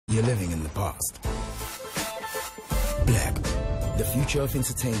You're living in the past. Black, the future of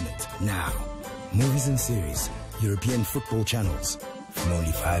entertainment, now. Movies and series, European football channels, from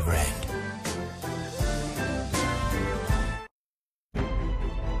only R5.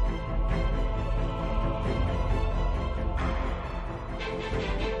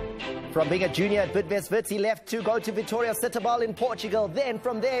 From being a junior at Bidvest Wits, he left to go to Vitória Setúbal in Portugal. Then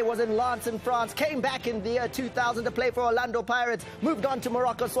from there was in Lens in France, came back in the year 2000 to play for Orlando Pirates, moved on to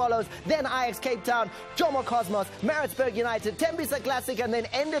Morocco Swallows, then Ajax Cape Town, Jomo Cosmos, Maritzburg United, Tembisa Classic, and then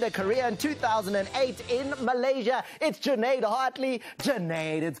ended a career in 2008 in Malaysia. It's Junaid Hartley.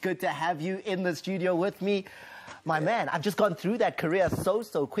 Junaid, it's good to have you in the studio with me. My man, I've just gone through that career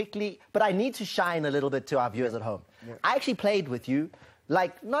so quickly, but I need to shine a little bit to our viewers at home. Yeah. I actually played with you,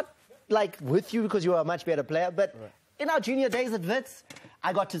 not with you because you were a much better player, but in our junior days at Wits,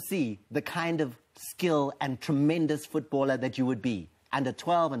 I got to see the kind of skill and tremendous footballer that you would be. Under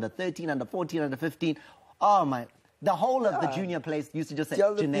 12, under 13, under 14, under 15. Oh my, the whole of the junior place used to just say,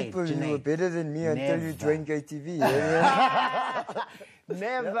 tell the people you were better than me until you joined KTV.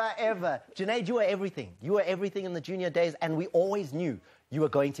 Never ever. Junaid, you were everything. You were everything in the junior days, and we always knew you were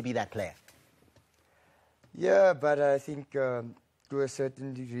going to be that player. Yeah, but I think to a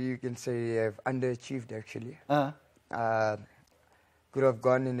certain degree, you can say I've underachieved, actually. Could have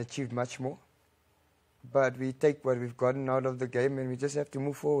gone and achieved much more. But we take what we've gotten out of the game, and we just have to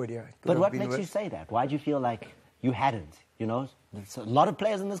move forward, yeah. But what makes you say that? Why do you feel like you hadn't, you know? A lot of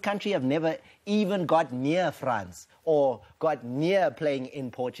players in this country have never even got near France or got near playing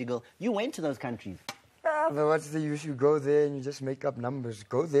in Portugal. You went to those countries. But what's the use? You go there and you just make up numbers.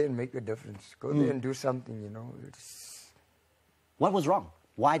 Go there and make a difference. Go there and do something, you know. What was wrong?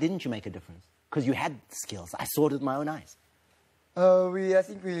 Why didn't you make a difference? Because you had skills. I saw it with my own eyes. I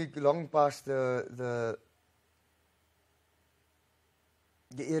think we long past the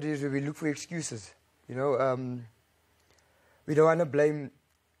areas where we look for excuses. You know, we don't want to blame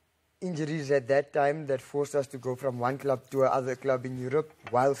injuries at that time that forced us to go from one club to another club in Europe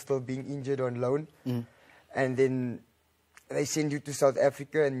while still being injured on loan. And then they send you to South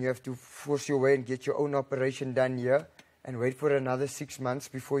Africa and you have to force your way and get your own operation done here and wait for another 6 months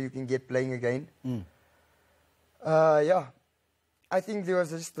before you can get playing again. Yeah, I think there was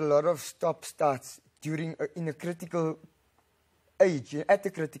just a lot of stop-starts during in a critical age, at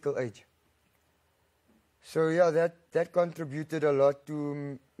the critical age. So yeah, that contributed a lot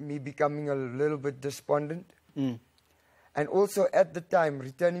to me becoming a little bit despondent. And also at the time,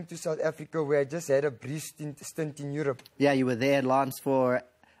 returning to South Africa where I just had a brief stint in Europe. Yeah, you were there at Lens for,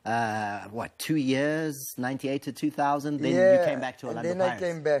 2 years, 98 to 2000, then you came back to Orlando Pirates. Then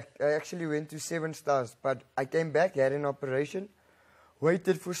I came back. I actually went to 7 Stars, but I came back, had an operation,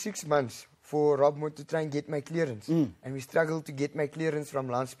 waited for 6 months for Rob Moore to try and get my clearance. And we struggled to get my clearance from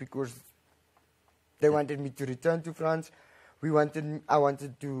Lens because they wanted me to return to France. I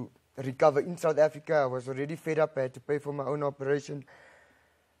wanted to recover in South Africa. I was already fed up. I had to pay for my own operation.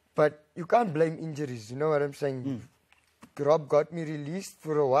 But you can't blame injuries, you know what I'm saying? Rob got me released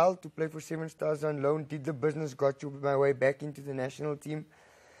for a while to play for 7 Stars on loan, did the business, got my way back into the national team.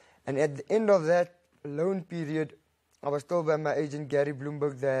 And at the end of that loan period, I was told by my agent, Gary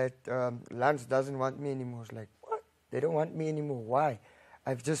Bloomberg, that Lens doesn't want me anymore. I was like, what? They don't want me anymore. Why?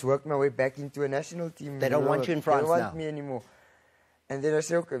 I've just worked my way back into a national team. They don't want you in France now. They don't want me anymore. And then I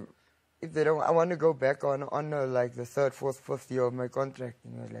said, okay, if they don't, I want to go back on like the 3rd, 4th, 5th year of my contract.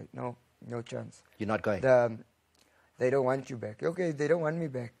 And I was like, no chance. You're not going? They don't want you back. Okay, they don't want me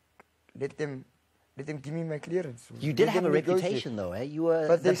back. Let them give me my clearance. You did have a reputation though, eh? You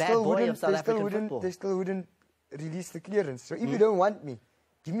were the bad boy of South African football. They still wouldn't release the clearance. So if you don't want me,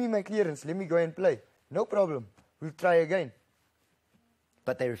 give me my clearance, let me go and play. No problem. We'll try again.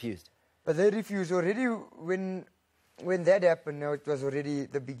 But they refused. But they refused. Already when that happened, now it was already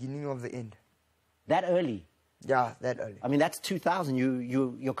the beginning of the end. That early? Yeah, that early. I mean, that's 2000.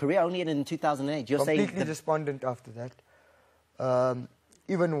 Your career only ended in 2008. You're completely despondent after that.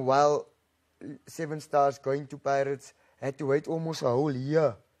 Even while 7 Stars going to Pirates, I had to wait almost a whole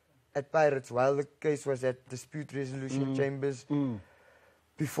year at Pirates while the case was at dispute resolution chambers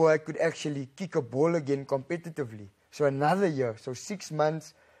before I could actually kick a ball again competitively. So another year. So 6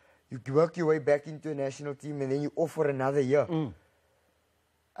 months, you work your way back into a national team and then you off for another year.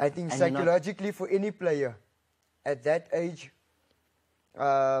 I think psychologically for any player at that age,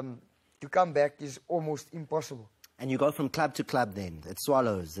 to come back is almost impossible. And you go from club to club then. It's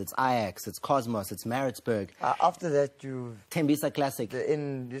Swallows, it's Ajax, it's Cosmos, it's Maritzburg. After that, you... Tembisa Classic. The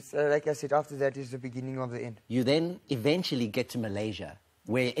end, like I said, after that is the beginning of the end. You then eventually get to Malaysia,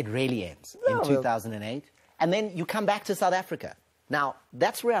 where it really ends in 2008. And then you come back to South Africa. Now,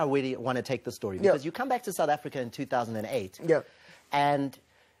 that's where I really want to take the story, because you come back to South Africa in 2008, and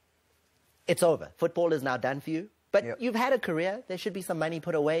it's over. Football is now done for you. But you've had a career. There should be some money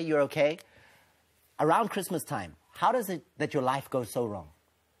put away. You're okay. Around Christmas time, how does it that your life goes so wrong?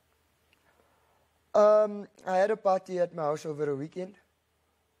 I had a party at my house over a weekend.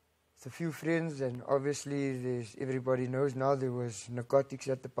 With a few friends, and obviously, everybody knows now there was narcotics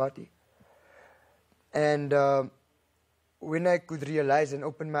at the party. And when I could realize and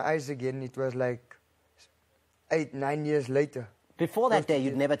open my eyes again, it was like 8, 9 years later. Before that day,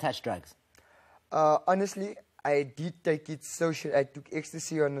 you'd never touched drugs? Honestly, I did take it social. I took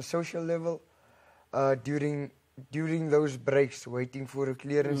ecstasy on a social level during those breaks, waiting for a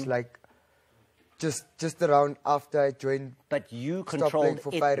clearance, like just around after I joined. But you controlled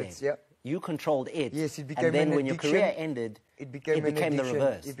for it. Pirates, then. You controlled it. Yes, it became and then an when addiction. Your career ended, it became the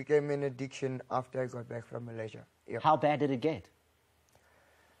reverse. It became an addiction after I got back from Malaysia. How bad did it get?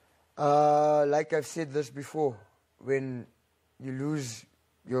 Like I've said this before, when you lose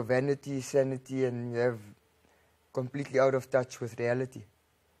your vanity, sanity, and you have completely out of touch with reality.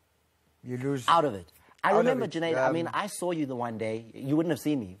 You lose... Out of it. I remember, Junaid, I mean, I saw you the one day. You wouldn't have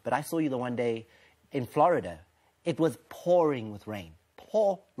seen me, but I saw you the one day in Florida. It was pouring with rain.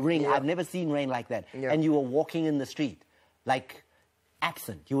 Pouring. I've never seen rain like that. And you were walking in the street, like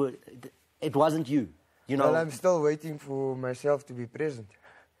absent. It wasn't you. You know? Well, I'm still waiting for myself to be present.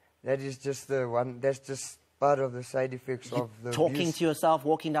 That is just that's just part of the side effects of the talking abuse. To yourself,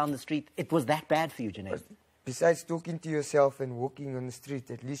 walking down the street. It was that bad for you, Junaid? Besides talking to yourself and walking on the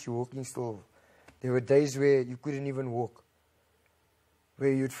street, at least you're walking still. There were days where you couldn't even walk,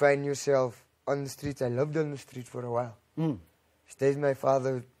 where you'd find yourself on the street. I lived on the street for a while. Days my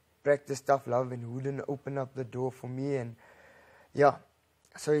father practiced tough love and wouldn't open up the door for me, and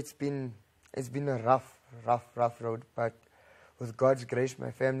so it's been a rough road, but with God's grace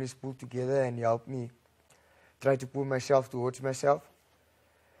my family's pulled together and he helped me try to pull myself towards myself.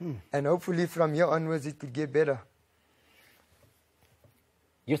 And hopefully from here onwards it could get better.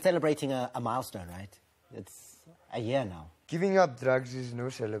 You're celebrating a milestone, right? It's a year now. Giving up drugs is no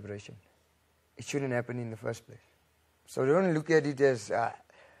celebration. It shouldn't happen in the first place. So don't look at it as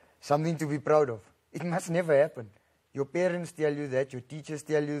something to be proud of. It must never happen. Your parents tell you that, your teachers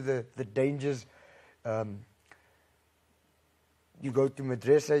tell you the dangers. You go to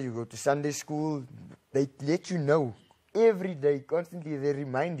madrasa, you go to Sunday school, they let you know. Every day, constantly, they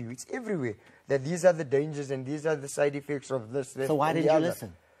remind you, it's everywhere, that these are the dangers and these are the side effects of this. So why didn't you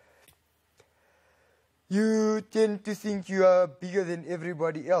listen? You tend to think you are bigger than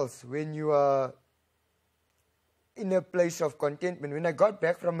everybody else when you are in a place of contentment. When I got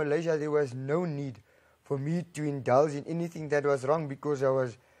back from Malaysia, there was no need for me to indulge in anything that was wrong because I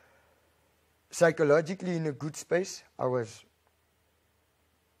was psychologically in a good space. I was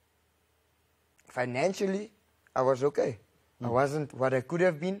financially, I was okay. I wasn't what I could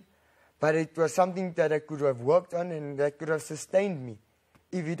have been, but it was something that I could have worked on and that could have sustained me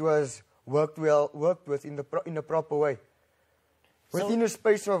if it was worked with in a proper way. Within a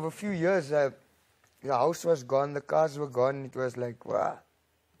space of a few years, the house was gone, the cars were gone. It was like, wow.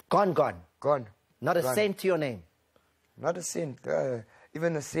 Gone. Not a cent to your name? Not a cent.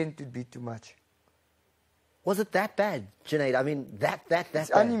 Even a cent would be too much. Was it that bad, Junaid? I mean, that It's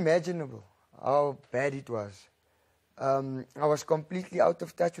bad? Unimaginable how bad it was. I was completely out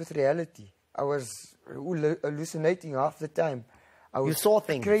of touch with reality. I was hallucinating half the time. You saw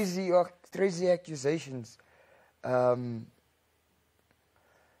things? Crazy accusations. When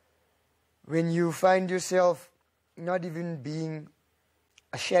you find yourself not even being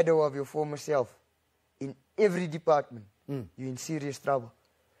a shadow of your former self in every department, you're in serious trouble.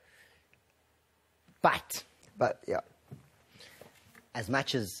 But, yeah. As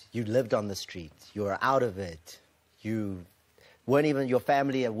much as you lived on the street, you were out of it, you weren't even, your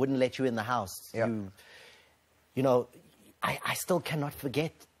family wouldn't let you in the house. Yeah. You know, I still cannot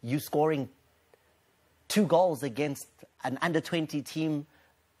forget you scoring 2 goals against an under-20 team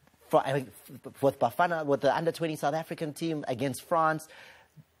with Bafana, with the under-20 South African team against France.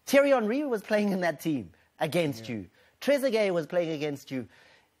 Thierry Henry was playing in that team against you. Trezeguet was playing against you.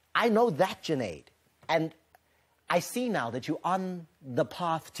 I know that, Junaid. And I see now that you're on the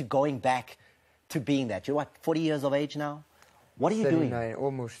path to going back to being that. You're what, 40 years of age now? What are you 39, doing?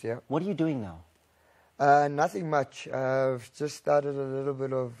 almost, yeah. What are you doing now? Nothing much. I've just started a little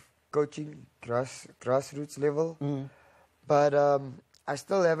bit of coaching, grassroots level. But I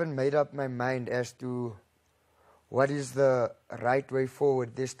still haven't made up my mind as to what is the right way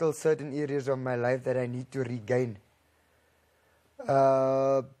forward. There's still certain areas of my life that I need to regain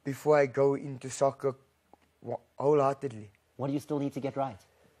before I go into soccer wholeheartedly. What do you still need to get right?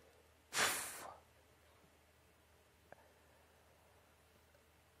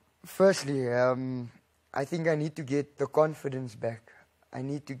 Firstly, I think I need to get the confidence back. I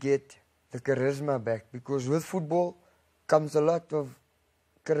need to get the charisma back, because with football comes a lot of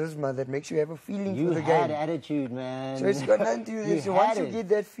charisma that makes you have a feeling for the game. You had attitude, man. So it's got nothing to do with it. So once you it. get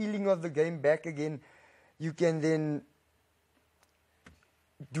that feeling of the game back again, you can then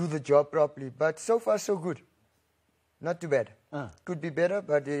do the job properly. But so far, so good. Not too bad. Could be better,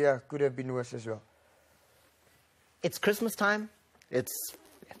 but yeah, could have been worse as well. It's Christmas time. It's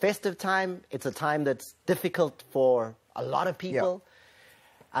festive time. It's a time that's difficult for a lot of people.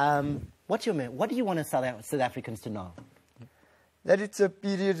 Yeah. What do you want South Africans to know? That it's a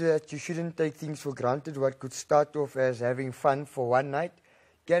period that you shouldn't take things for granted. What could start off as having fun for one night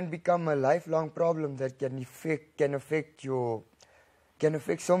can become a lifelong problem that can affect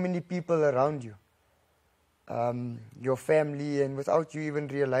so many people around you, your family, and without you even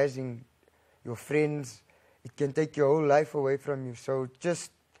realizing, your friends. It can take your whole life away from you. So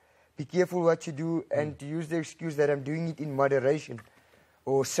just be careful what you do, and to use the excuse that I'm doing it in moderation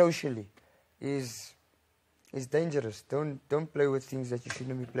or socially is dangerous. Don't play with things that you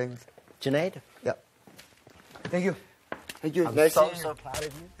shouldn't be playing with. Junaid? Yeah. Thank you. Thank you. I'm nice so proud of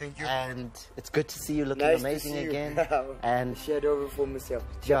you. Thank you. And it's good to see you looking nice amazing to see again. You. And shared over for myself.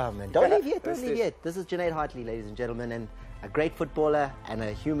 Yeah, man. Don't leave yet. Don't leave yet. This is Junaid Hartley, ladies and gentlemen, and a great footballer and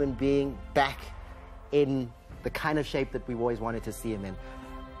a human being back in the kind of shape that we've always wanted to see him in.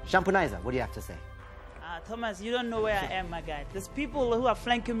 Shampunaiza, what do you have to say? Thomas, you don't know where I am, my guy. There's people who are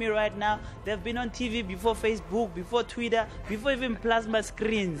flanking me right now. They've been on TV before Facebook, before Twitter, before even plasma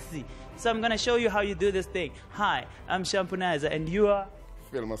screens. So I'm going to show you how you do this thing. Hi, I'm Shampunaiza, and you are?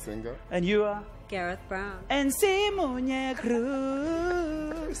 Phil Masinga. And you are? Gareth Brown. And Simonye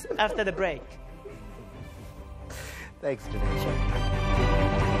Cruz. After the break. Thanks, Junaid.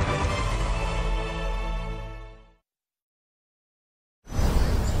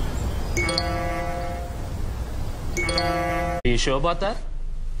 Are you sure about that?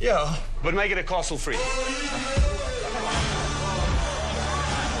 Yeah, but make it a castle-free.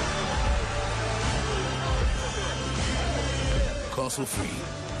 Castle-free.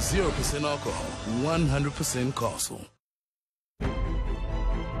 0% alcohol. 100% Castle. Taken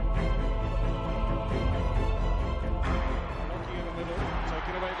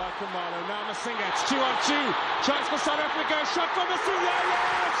away by Kumalo. Now Masinga. It's 2-on-2. Chance for South Africa. Shot for Masinga.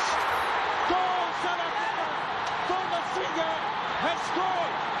 Yes! Goal, South Africa. Phil Masinga has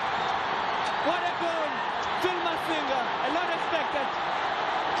scored. What a goal. Phil Masinga. A lot expected.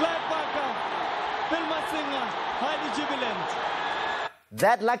 Clive Barker. Phil Masinga. Highly jubilant.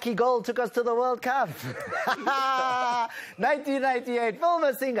 That lucky goal took us to the World Cup. 1998, Phil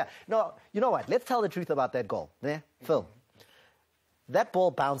Masinga. No, you know what? Let's tell the truth about that goal. Yeah? Phil, that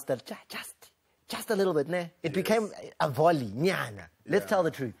ball bounced just a little bit. Né? It became a volley. Let's tell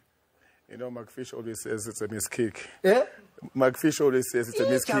the truth. You know, Mark Fish always says it's a miskick. Yeah? Mark Fish always says it's a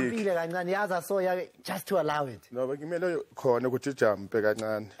miskick. Just to allow it. No, but kumele khona ukuthi jump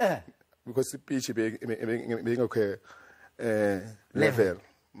kancane. Because pitch being okay level.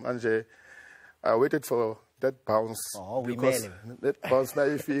 Manje I waited for that bounce because that bounce now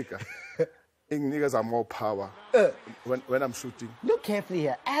ifika. Niggas are more power when I'm shooting. Look carefully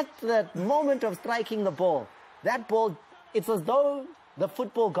here. At the moment of striking the ball, that ball, it's as though the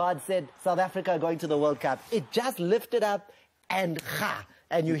football god said, South Africa are going to the World Cup. It just lifted up and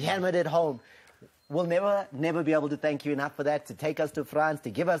you hammered it home. We'll never be able to thank you enough for that, to take us to France, to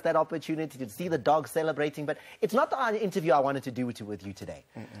give us that opportunity to see the dogs celebrating. But it's not the interview I wanted to do with you today.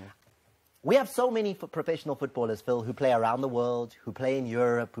 We have so many professional footballers, Phil, who play around the world, who play in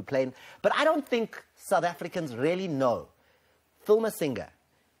Europe, but I don't think South Africans really know. Phil Masinga,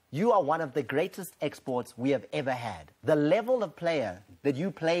 you are one of the greatest exports we have ever had. The level of player that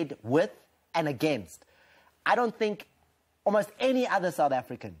you played with and against, I don't think almost any other South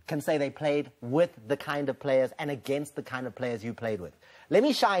African can say they played with the kind of players and against the kind of players you played with. Let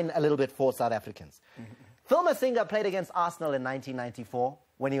me shine a little bit for South Africans. Phil Masinga played against Arsenal in 1994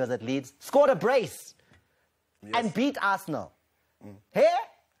 when he was at Leeds, scored a brace and beat Arsenal. Hey?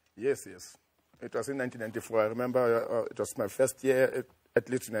 Yes. It was in 1994. I remember it was my first year at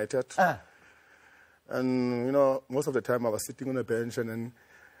Leeds United. And, you know, most of the time I was sitting on a bench, and then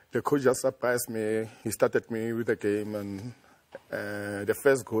the coach just surprised me. He started me with the game, and the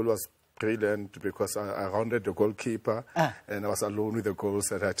first goal was brilliant because I rounded the goalkeeper, and I was alone with the goal,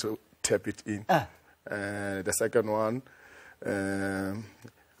 so I had to tap it in. The second one,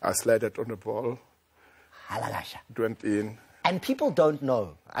 I slided on the ball. It went in. And people don't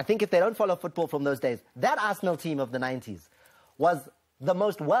know. I think if they don't follow football from those days, that Arsenal team of the 90s was the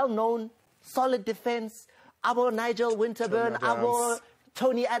most well-known, solid defense. Abo Nigel Winterburn, Abo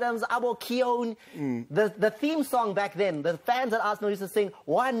Tony Adams, Abo Keown. The theme song back then, the fans at Arsenal used to sing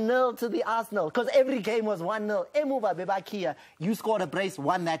 1-0 to the Arsenal, because every game was 1-0. Emuva Bebakia, you scored a brace,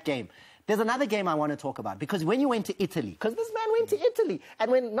 won that game. There's another game I want to talk about, because when you went to Italy, because this man went to Italy,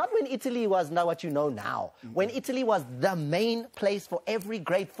 and not when Italy was what you know now, when Italy was the main place for every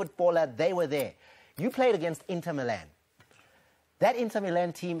great footballer, they were there. You played against Inter Milan. That Inter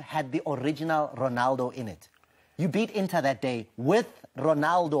Milan team had the original Ronaldo in it. You beat Inter that day with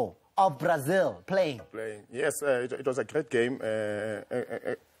Ronaldo of Brazil playing. Yes, it was a great game.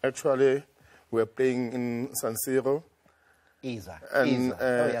 Actually, we were playing in San Siro. And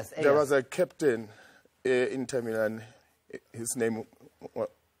there was a captain in Inter Milan. His name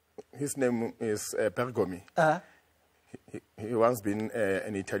is Bergomi. He once been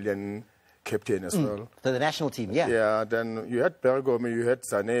an Italian captain as well. For the national team, yeah. Yeah, then you had Bergomi, you had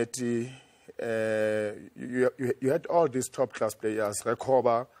Zanetti, you had all these top-class players.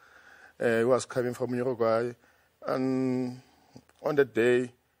 Recoba, who was coming from Uruguay. And on that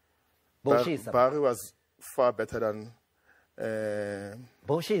day, Barry was far better than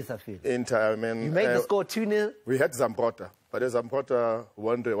Inter. I mean, you made the score 2-0. We had Zambrotta, but Zambrotta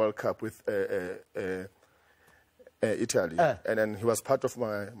won the World Cup with Italy, and then he was part of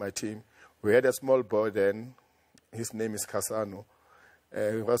my team. We had a small boy then. His name is Cassano.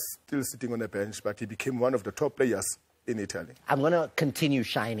 He was still sitting on the bench, but he became one of the top players in Italy. I'm going to continue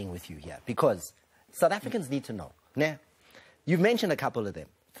shining with you here, because South Africans need to know. Now, you've mentioned a couple of them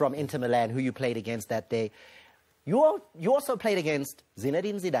from Inter Milan who you played against that day. You also played against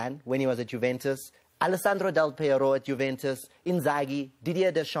Zinedine Zidane when he was at Juventus, Alessandro Del Piero at Juventus, Inzaghi,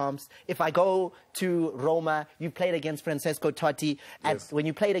 Didier Deschamps. If I go to Roma, you played against Francesco Totti. When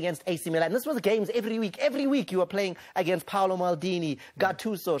you played against AC Milan, this was games every week. Every week you were playing against Paolo Maldini,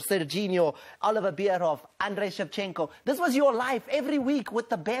 Gattuso, Serginho, Oliver Bierhoff, Andrei Shevchenko. This was your life every week with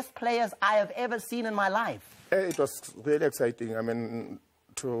the best players I have ever seen in my life. It was really exciting. I mean,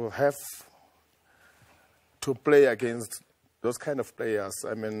 to play against those kind of players,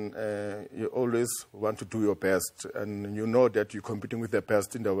 I mean, you always want to do your best, and you know that you're competing with the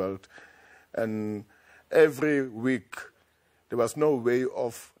best in the world. And every week, there was no way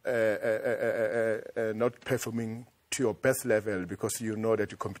of not performing to your best level, because you know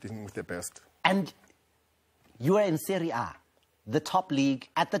that you're competing with the best. And you were in Serie A, the top league,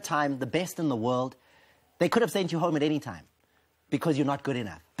 at the time, the best in the world. They could have sent you home at any time because you're not good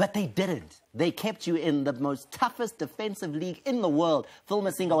enough. But they didn't. They kept you in the most toughest defensive league in the world. Phil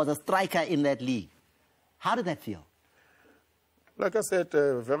Masinga was a striker in that league. How did that feel? Like I said,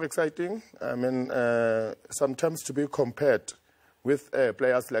 very exciting. I mean, sometimes to be compared with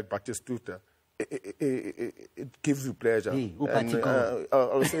players like Batistuta, it gives you pleasure.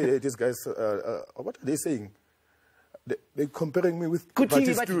 I'll say these guys, what are they saying? They're comparing me with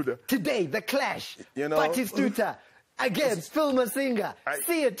Batistuta. Today, the clash. You know? Batistuta against Phil Masinga.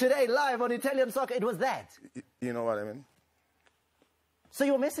 See it today live on Italian Soccer. It was that. You know what I mean? So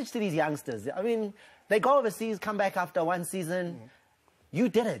your message to these youngsters, I mean, they go overseas, come back after one season. You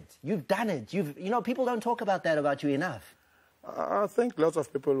did it. You've done it. You know, people don't talk about that about you enough. I think lots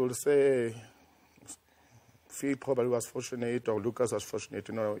of people will say, Phil probably was fortunate, or Lucas was fortunate.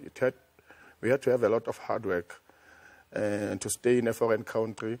 You know, we had to have a lot of hard work and to stay in a foreign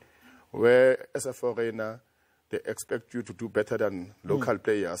country where, as a foreigner, they expect you to do better than local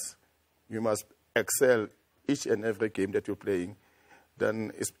players. You must excel each and every game that you're playing.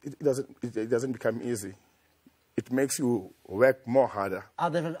 Then it doesn't become easy. It makes you work more harder. Are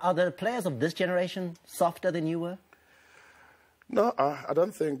the players of this generation softer than you were? No, I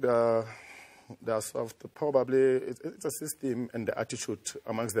don't think they're soft. Probably it's a system and the attitude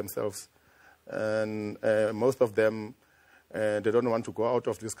amongst themselves. And most of them, they don't want to go out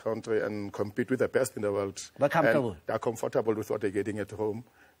of this country and compete with the best in the world. They're comfortable. They're comfortable with what they're getting at home.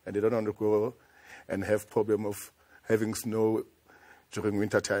 And they don't want to go and have problem of having snow during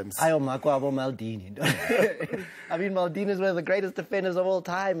winter times. Maldini. I mean, Maldini is one of the greatest defenders of all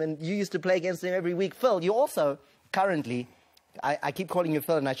time, and you used to play against him every week. Phil, you also currently, I keep calling you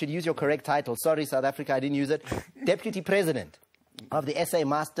Phil, and I should use your correct title. Sorry, South Africa, I didn't use it. Deputy President of the SA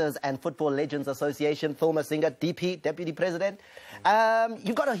Masters and Football Legends Association, Phil Masinga, DP, Deputy President.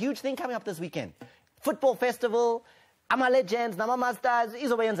 You've got a huge thing coming up this weekend. Football Festival, Ama Legends, Nama Masters, it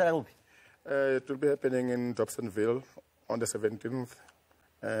will be happening in Dobsonville on the 17th.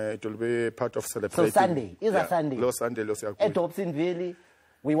 It will be part of celebrating. So Sunday, Sunday. Sunday, at Dobsonville,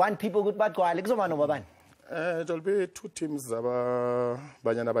 we want people good bad go. It will be two teams, Banyana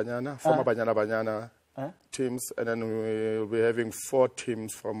Banyana, former Banyana Banyana, teams, and then we'll be having 4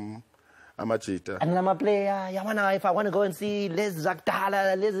 teams from Amajita. And I'm a player. Yamana, if I want to go and see Les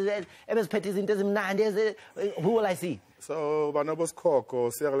Zakdala, Les Emes Pettis, who will I see? So, Banobos Koko,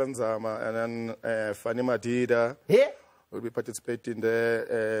 Cyril Nzama, and then Fanny Madida. Yeah? Will be participating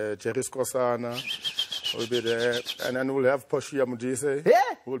there. Jerry Skosana will be there. And then we'll have Poshia Mudise. Yeah?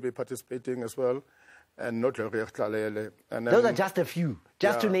 Who will be participating as well. And not Tlalele. Those are just a few.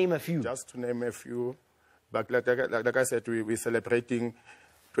 Just to name a few. Just to name a few. But like I said, we're celebrating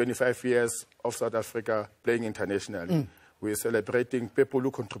 25 years of South Africa playing internationally. We're celebrating people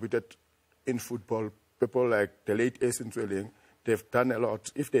who contributed in football. People like the late Ace Ntweling. They've done a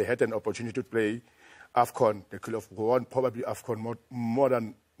lot. If they had an opportunity to play AFCON, they could have won probably AFCON more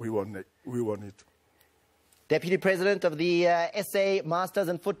than we won it. Deputy President of the SA Masters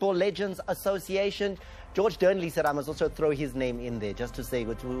and Football Legends Association, George Durnley said I must also throw his name in there just to say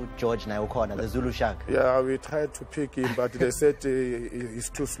to George Naokona, the Zulu Shark. Yeah, we tried to pick him, but they said he's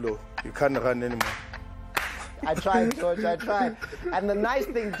too slow. He can't run anymore. I tried, George, I tried. And the nice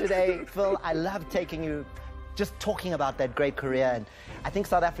thing today, Phil, I love taking you, just talking about that great career. And I think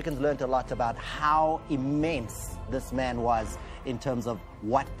South Africans learned a lot about how immense this man was in terms of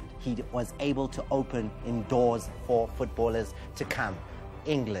what he was able to open in doors for footballers to come.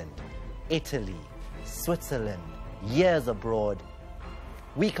 England, Italy, Switzerland, years abroad,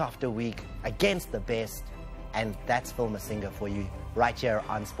 week after week, against the best. And that's Phil Masinga for you, right here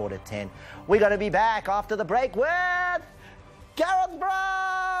on Sport at 10. We're going to be back after the break with Gareth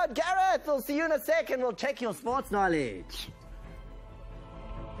Brown. Gareth, we'll see you in a second. We'll check your sports knowledge.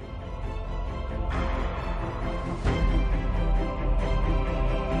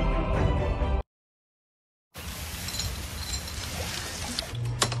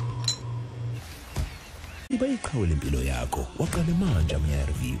 Bayiqhawule impilo yakho waqale manje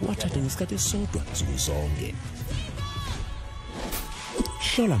ama-ARV wathatha ngesikhathi esodwa nsuku zonke.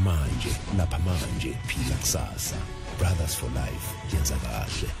 Hlola manje, lapha manje, phila kusasa. Brothers for Life, yenza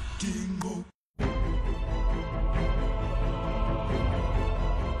kahle.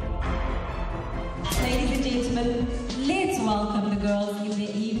 Ladies and gentlemen, let's welcome the girls in the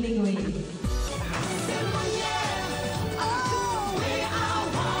evening wave.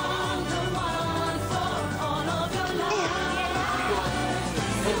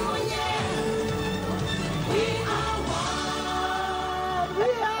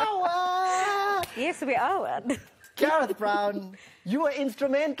 Yes, we are one. Gareth Brown, you were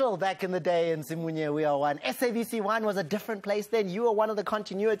instrumental back in the day in Simunye We Are One. SABC One was a different place then. You were one of the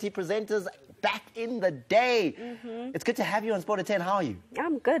continuity presenters back in the day. It's good to have you on Sport at 10. How are you?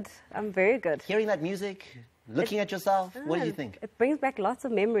 I'm good. I'm very good. Hearing that music, looking at yourself, what do you think? It brings back lots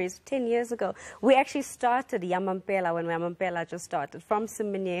of memories. 10 years ago, we actually started Yamampela when Yamampela just started, from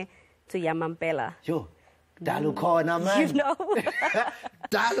Simunye to Yamampela. Sure. Dalukona, man. You know.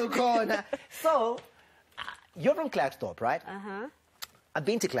 Dalukona. So, you're from Klerksdorp, right? Uh-huh. I've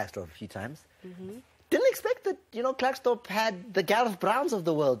been to Klerksdorp a few times. Didn't expect that, Klerksdorp had the Gareth Browns of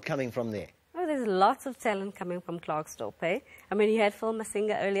the world coming from there. Oh, there's lots of talent coming from Klerksdorp, eh? I mean, you had Phil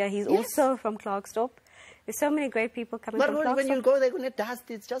Masinga earlier. He's also from Klerksdorp. There's so many great people coming from Klerksdorp. But when you go there, when it's dust,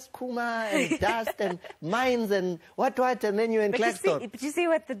 it's just Kuma and dust and mines and what, and then you're in Klerksdorp. But you see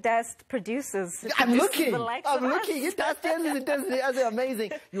what the dust produces. I'm looking. It's dust. It's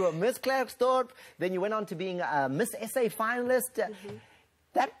amazing. You were Miss Klerksdorp, then you went on to being a Miss SA finalist.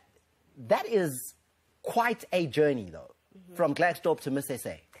 That is quite a journey, though, from Klerksdorp to Miss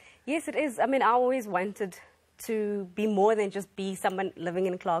SA. Yes, it is. I mean, I always wanted to be more than just be someone living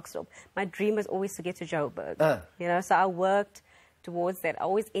in Klerksdorp. My dream was always to get to Joburg. So I worked towards that. I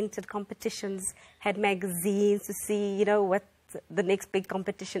always entered competitions, had magazines to see, what the next big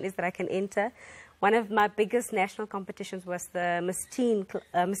competition is that I can enter. One of my biggest national competitions was the Miss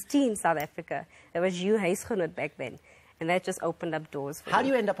Teen South Africa. There was Hugh Huisgenoot back then, and that just opened up doors for me. How do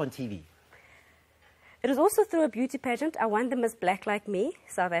you end up on TV? It was also through a beauty pageant. I won the Miss Black Like Me,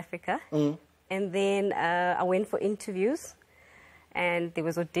 South Africa. And then I went for interviews, and there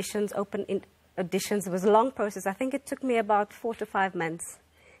was auditions, auditions. It was a long process. I think it took me about 4 to 5 months.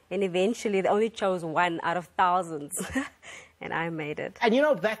 And eventually, they only chose one out of thousands. And I made it.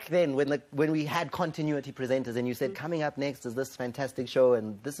 And back then, when we had continuity presenters and you said, coming up next is this fantastic show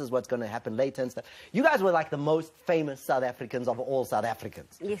and this is what's going to happen later and stuff, you guys were like the most famous South Africans of all South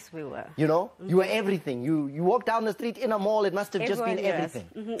Africans. Yes, we were. You were everything. You walked down the street in a mall, it must have just been everything.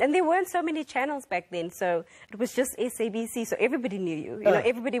 And there weren't so many channels back then, so it was just SABC, so everybody knew you.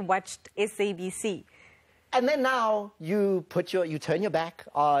 Everybody watched SABC. And then now you turn your back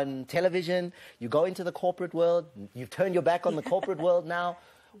on television, you go into the corporate world, you've turned your back on the corporate world now.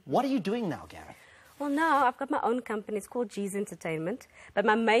 What are you doing now, Gareth? Well, now I've got my own company. It's called G's Entertainment. But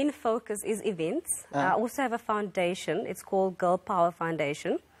my main focus is events. I also have a foundation. It's called Girl Power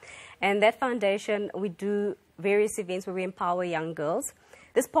Foundation. And that foundation, we do various events where we empower young girls.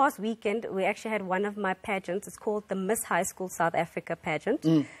 This past weekend, we actually had one of my pageants. It's called the Miss High School South Africa pageant.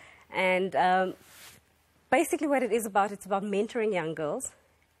 And basically what it is about, it's about mentoring young girls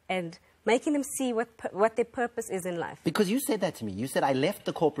and making them see what their purpose is in life. Because you said that to me. You said, I left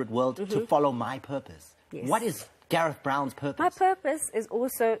the corporate world to follow my purpose. Yes. What is Gareth Brown's purpose? My purpose is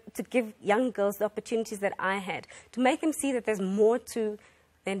also to give young girls the opportunities that I had, to make them see that there's more to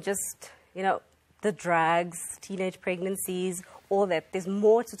than just, you know, the drugs, teenage pregnancies, all that. There's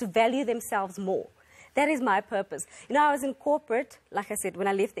more to value themselves more. That is my purpose. You know, I was in corporate, like I said, when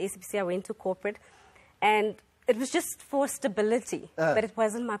I left the SABC, I went to corporate, and it was just for stability, but it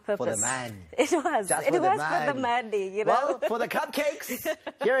wasn't my purpose. For the man. It was. Just it for was the for the money, you know. Well, for the cupcakes,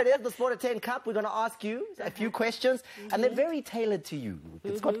 here it is, the Sport at 10 Cup. We're going to ask you a few questions, and they're very tailored to you.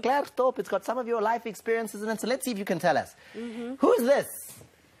 It's got Klerksdorp, it's got some of your life experiences in it, so let's see if you can tell us. Who's this?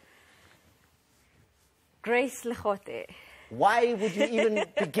 Grace Legote. Why would you even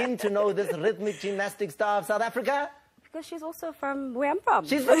begin to know this rhythmic gymnastic star of South Africa? Because she's also from where I'm from.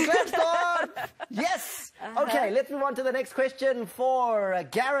 She's from Klerksdorp! Yes! Okay, let's move on to the next question for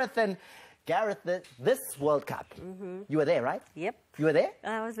Gareth. And Gareth, this World Cup, you were there, right? Yep. You were there?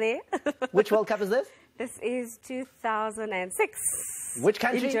 I was there. Which World Cup is this? This is 2006. Which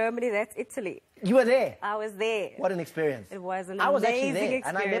country? In Germany, that's Italy. You were there? I was there. What an experience. It was an I was amazing actually there, experience.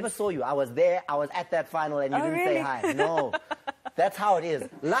 and I never saw you. I was there, I was at that final, and you didn't say hi. No. That's how it is.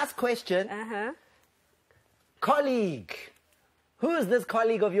 Last question. Colleague. Who is this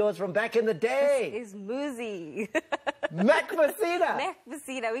colleague of yours from back in the day? This is Muzi. Mac Messina. Mac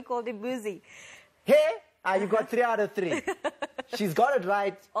Messina, we called him Muzi. Hey, you got 3 out of 3. She's got it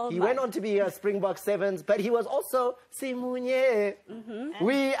right. He went on to be a Springbok Sevens, but he was also Simunye.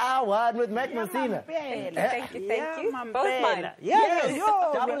 We are one with Mac Messina. Thank you. Both mine. Yes,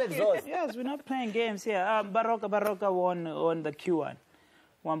 yo, double exhaust. Yes, we're not playing games here. Baroka won the Q1.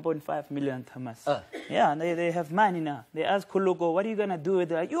 1.5 million Thomas. Yeah, they have money now. They ask Kuluko, what are you going to do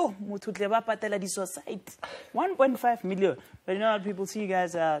with it? Like, yo, mututleba patela di society. 1.5 million. But you know what people see you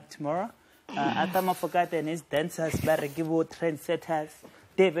guys tomorrow? Atama Fokate and his dancers, Baragibo, Trendsetters,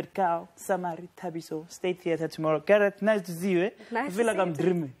 David Cow, Samari, Tabiso, State Theatre tomorrow. Gareth, nice to see you. Nice I feel like I'm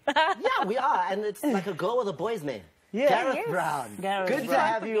dreaming. Yeah, we are. And it's like a girl with a boy's name. Yeah. Gareth Brown. Gareth Good Brown. to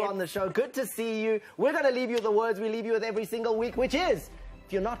have you on the show. Good to see you. We're going to leave you with the words we leave you with every single week, which is,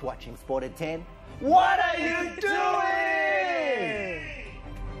 if you're not watching Sport at 10, what are you doing?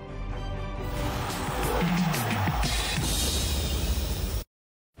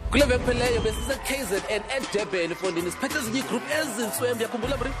 Kule veki pheleyo besise KZN at Durban efondini siphethe ezinye igroup ezintswembu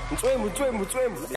yakhumbula bri Mtswembu.